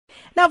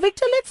Now,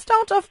 Victor, let's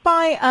start off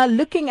by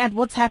looking at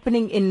what's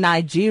happening in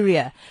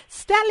Nigeria.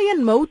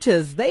 Stallion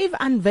Motors, they've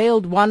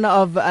unveiled one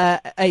of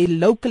a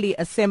locally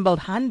assembled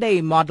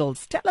Hyundai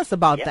models. Tell us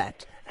about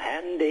that.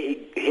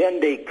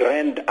 Hyundai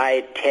Grand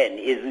i10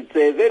 it's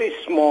a very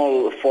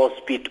small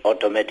 4-speed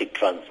automatic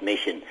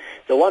transmission.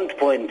 The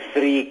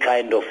 1.3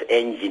 kind of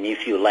engine,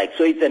 if you like.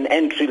 So it's an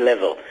entry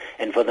level.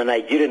 And for the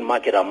Nigerian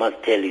market, I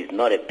must tell you, it's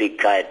not a big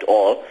car at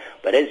all.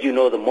 But as you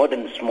know, the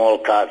modern small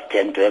cars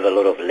tend to have a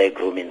lot of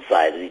legroom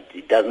inside.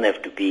 It doesn't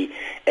have to be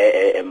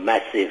a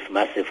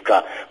massive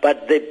car.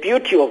 But the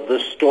beauty of the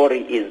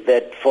story is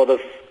that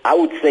I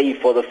would say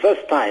for the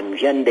first time,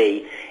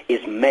 Hyundai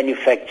is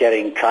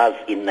manufacturing cars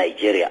in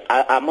Nigeria.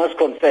 I must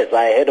confess,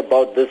 I heard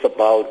about this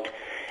about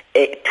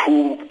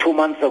 2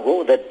 months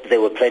ago, that they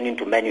were planning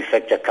to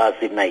manufacture cars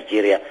in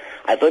Nigeria.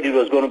 I thought it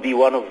was going to be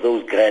one of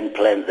those grand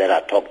plans that I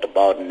talked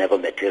about and never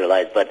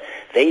materialized. But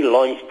they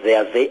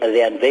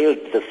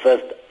unveiled the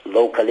first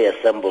locally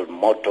assembled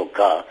motor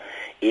car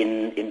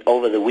in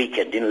over the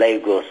weekend in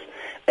Lagos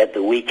at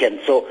the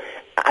weekend. So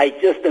I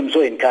just am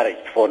so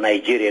encouraged for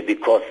Nigeria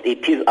because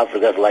it is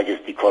Africa's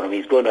largest economy.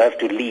 It's going to have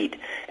to lead.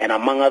 And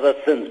among other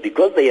things,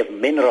 because they have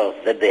minerals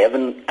that they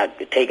haven't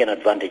taken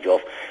advantage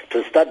of,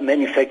 to start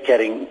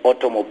manufacturing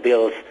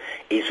automobiles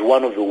is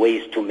one of the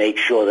ways to make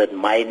sure that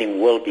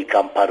mining will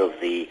become part of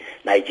the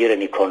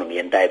Nigerian economy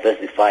and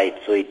diversify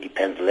it so it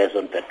depends less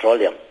on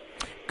petroleum.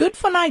 Good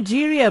for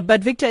Nigeria,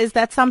 but Victor, is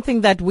that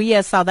something that we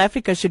as South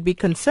Africa should be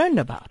concerned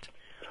about?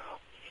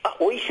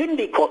 We shouldn't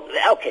be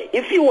okay.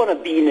 If you want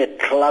to be in a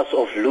class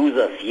of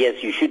losers,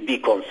 yes, you should be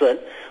concerned.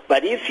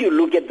 But if you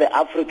look at the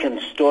African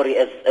story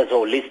as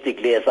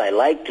holistically as I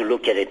like to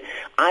look at it,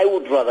 I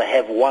would rather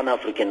have one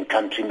African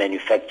country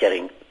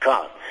manufacturing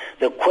cars.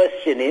 The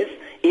question is,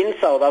 in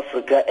South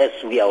Africa, as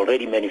we are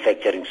already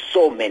manufacturing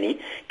so many,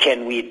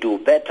 can we do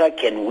better?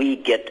 Can we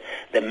get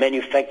the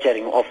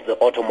manufacturing of the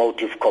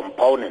automotive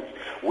components?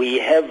 We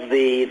have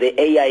the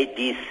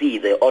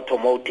AIDC, the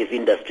Automotive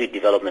Industry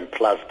Development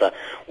Cluster,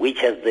 which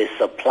has the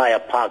supplier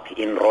park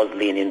in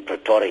Roslyn in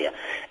Pretoria.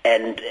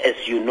 And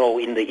as you know,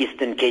 in the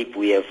Eastern Cape,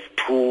 we have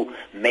 2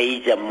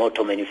 major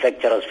motor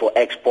manufacturers for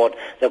export.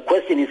 The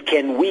question is,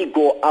 can we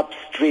go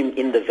upstream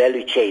in the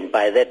value chain?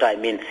 By that I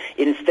mean,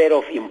 instead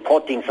of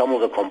importing some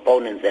of the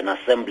components and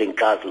assembling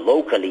cars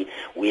locally,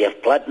 we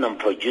have platinum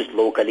produced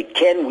locally.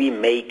 Can we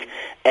make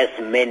as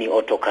many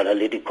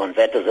autocatalytic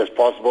converters as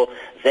possible?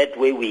 That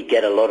way we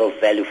get a lot of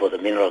value for the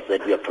minerals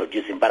that we are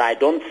producing. But I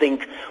don't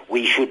think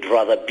we should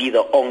rather be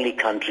the only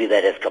country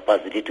that has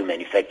capacity to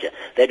manufacture.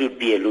 That would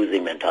be a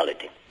losing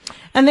mentality.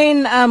 And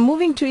then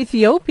moving to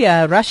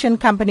Ethiopia, a Russian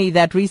company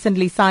that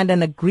recently signed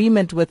an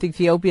agreement with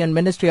Ethiopian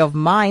Ministry of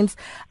Mines,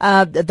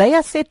 they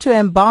are set to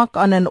embark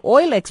on an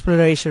oil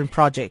exploration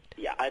project.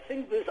 Yeah,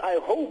 I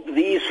hope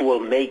these will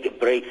make a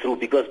breakthrough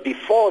because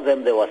before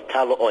them there was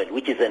Tullow Oil,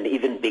 which is an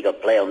even bigger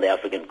player on the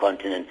African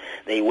continent.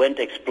 They went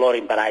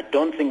exploring, but I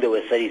don't think they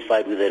were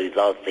satisfied with the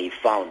results they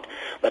found.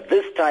 But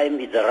this time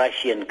it's a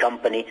Russian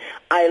company.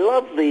 I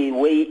love the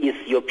way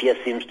Ethiopia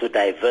seems to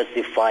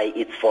diversify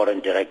its foreign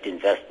direct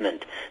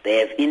investment. They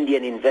have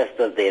Indian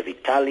investors, they have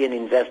Italian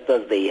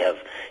investors, they have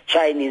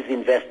Chinese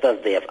investors,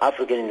 they have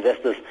African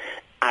investors,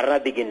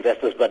 Arabic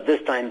investors, but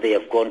this time they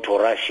have gone to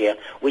Russia,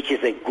 which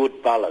is a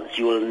good balance.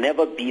 You will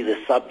never be the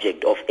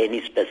subject of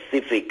any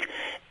specific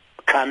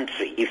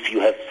country if you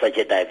have such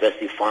a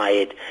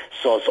diversified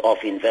source of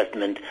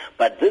investment.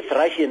 But this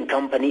Russian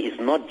company is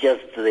not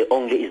the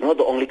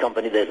only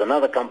company. There's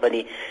another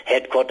company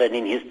headquartered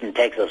in Houston,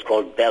 Texas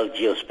called Bell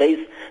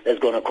Geospace that's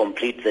going to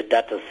complete the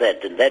data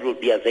set, and that will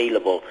be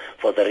available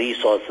for the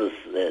resources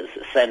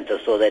center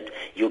so that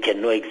you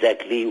can know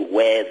exactly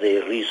where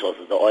the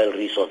oil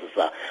resources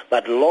are.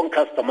 But long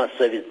customer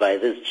service by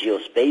this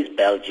Geospace,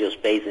 Bell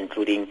Geospace,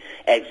 including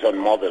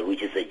ExxonMobil,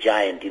 which is a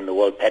giant in the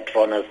world,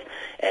 Petronas,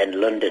 and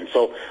London.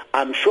 So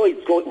I'm sure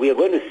we are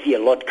going to see a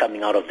lot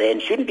coming out of there,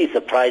 and shouldn't be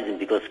surprising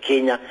because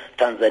Kenya,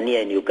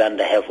 Tanzania, and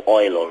Uganda have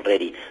oil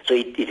already. So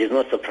it is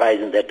not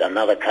surprising that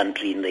another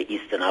country in the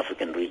Eastern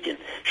African region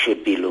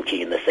should be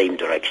looking in the same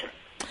direction.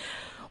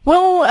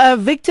 Well,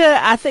 Victor,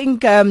 I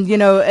think,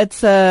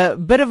 it's a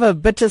bit of a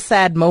bitter,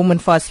 sad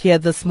moment for us here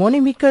this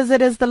morning because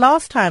it is the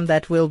last time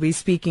that we'll be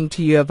speaking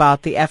to you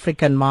about the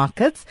African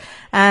markets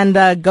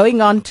and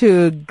going on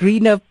to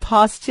greener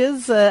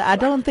pastures. I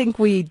don't think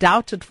we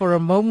doubted for a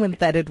moment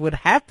that it would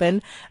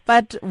happen,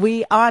 but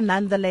we are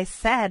nonetheless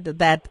sad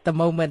that the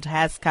moment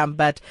has come.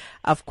 But,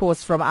 of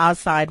course, from our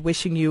side,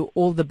 wishing you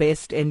all the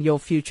best in your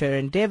future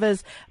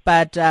endeavors.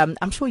 But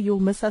I'm sure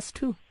you'll miss us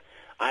too.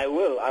 I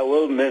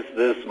will miss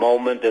this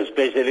moment,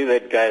 especially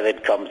that guy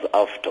that comes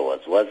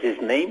afterwards. What's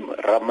his name?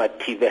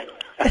 Ramative.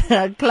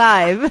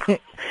 Clive. I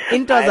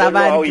don't know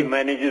how he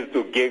manages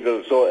to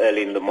giggle so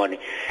early in the morning.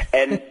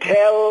 And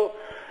tell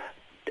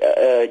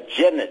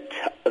Janet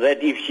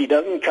that if she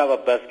doesn't cover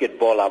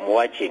basketball, I'm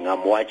watching,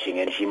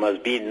 and she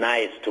must be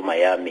nice to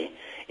Miami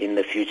in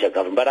the future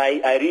government. But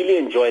I really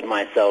enjoyed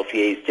myself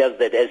here. It's just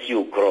that as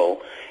you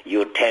grow,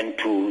 you tend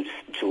to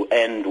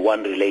end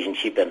one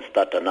relationship and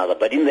start another.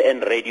 But in the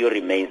end, radio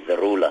remains the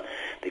ruler,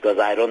 because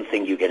I don't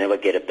think you can ever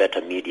get a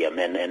better medium.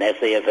 And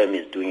SAFM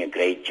is doing a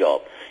great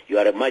job. You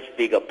are a much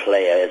bigger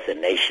player as a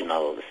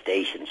national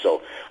station,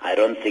 so I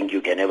don't think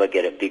you can ever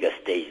get a bigger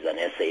stage than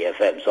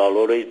SAFM. So I'll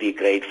always be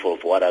grateful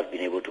for what I've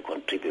been able to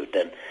contribute.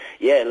 And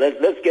yeah,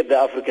 let's get the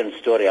African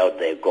story out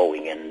there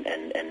going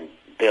and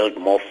build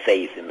more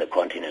faith in the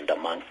continent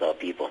amongst our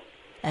people.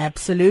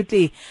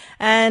 Absolutely.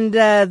 And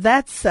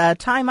that's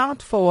time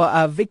out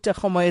for Victor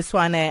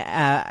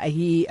Kgomoeswana.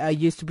 He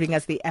used to bring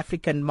us the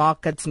African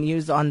markets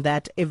news on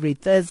that every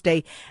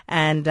Thursday.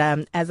 And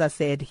as I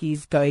said,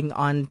 he's going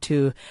on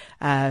to,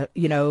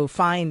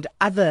 find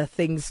other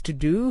things to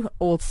do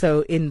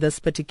also in this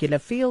particular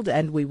field.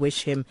 And we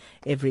wish him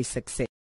every success.